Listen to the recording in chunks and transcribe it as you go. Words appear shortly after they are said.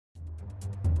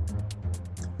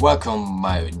Welcome,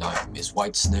 my name is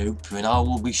White Snoop and I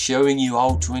will be showing you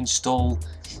how to install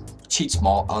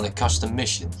cheatsmod on a custom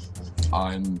mission.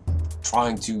 I'm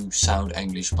trying to sound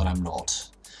English but I'm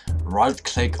not. Right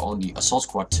click on the Assault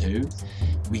Squad 2,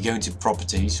 we go into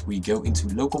properties, we go into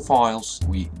local files,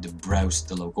 we browse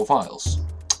the local files.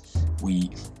 We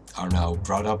are now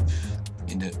brought up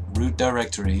in the root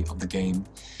directory of the game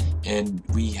and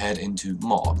we head into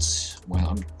mods. Well,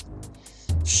 I'm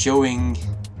showing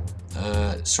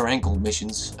Sir Ankle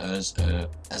missions as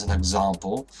an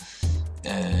example,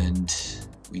 and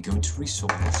we go into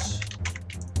resource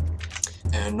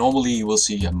and normally you will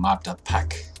see a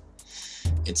map.pak.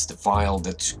 It's the file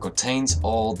that contains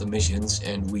all the missions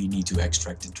and we need to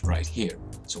extract it right here.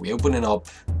 So we open it up,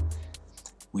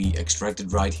 we extract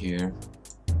it right here,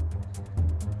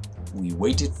 we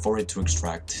waited for it to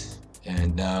extract,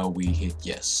 and now we hit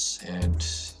yes and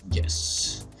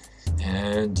yes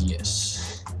and yes.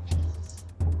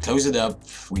 Close it up,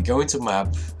 we go into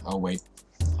map. Oh wait,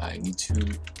 I need to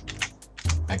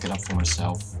back it up for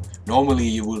myself. Normally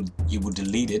you would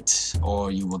delete it,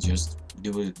 or you will just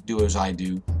do as I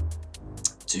do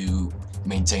to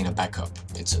maintain a backup.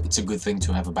 It's a good thing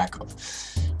to have a backup.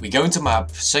 We go into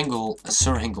map, single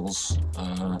Sir Hinkles.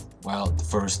 Well, the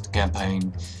first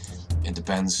campaign, it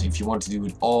depends. If you want to do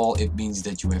it all, it means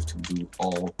that you have to do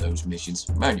all those missions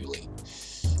manually,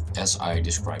 as I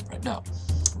describe right now.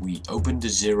 We open the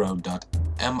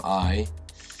 0.mi.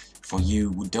 For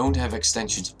you who don't have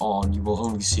extensions on, you will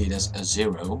only see it as a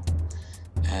 0,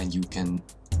 and you can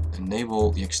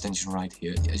enable the extension right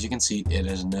here. As you can see, it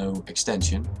has no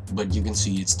extension, but you can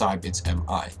see its type, it's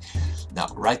mi. Now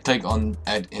right click on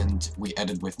add, and we add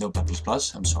it with notepad++.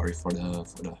 I'm sorry for the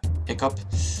hiccup.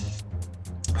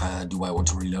 Do I want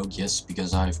to reload? Yes,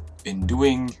 because I've been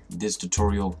doing this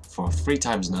tutorial for 3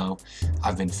 times now.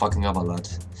 I've been fucking up a lot.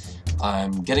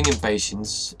 I'm getting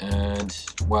impatient, and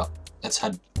well, let's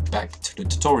head back to the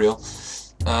tutorial.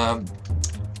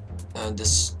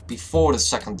 This before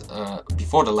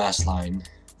the last line.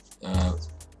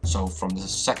 So from the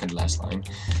second last line,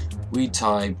 we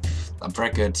type a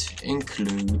bracket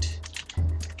include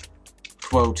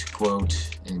quote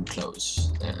and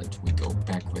close, and we go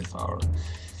back with our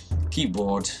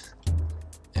keyboard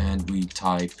and we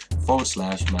type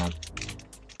 /map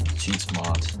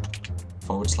cheatsmod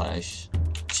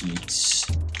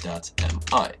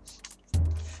 /cheats.mi.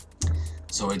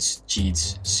 So it's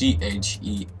cheats, cheats.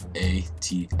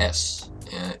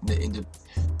 In the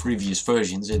previous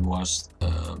versions it was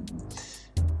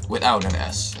without an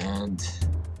S, and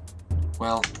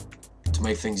well, to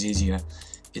make things easier,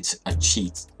 it's a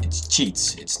cheat. It's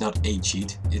cheats. It's not a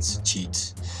cheat. It's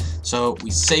cheats. So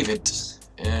we save it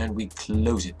and we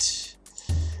close it.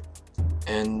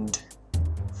 And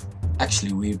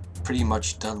actually, we're pretty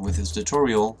much done with this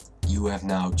tutorial. You have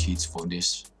now cheats for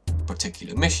this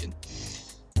particular mission.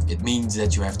 It means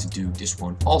that you have to do this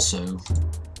one also.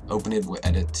 Open it, we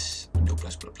edit, no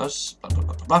plus, blah blah blah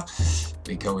blah blah.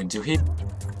 We go into here.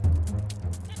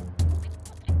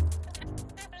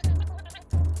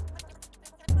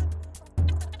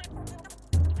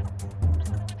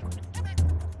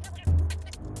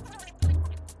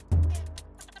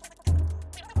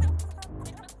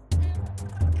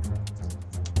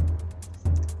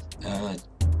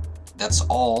 That's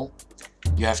all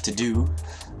you have to do.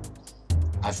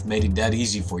 I've made it that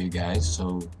easy for you guys,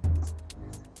 so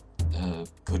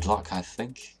good luck, I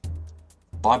think.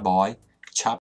 Bye bye.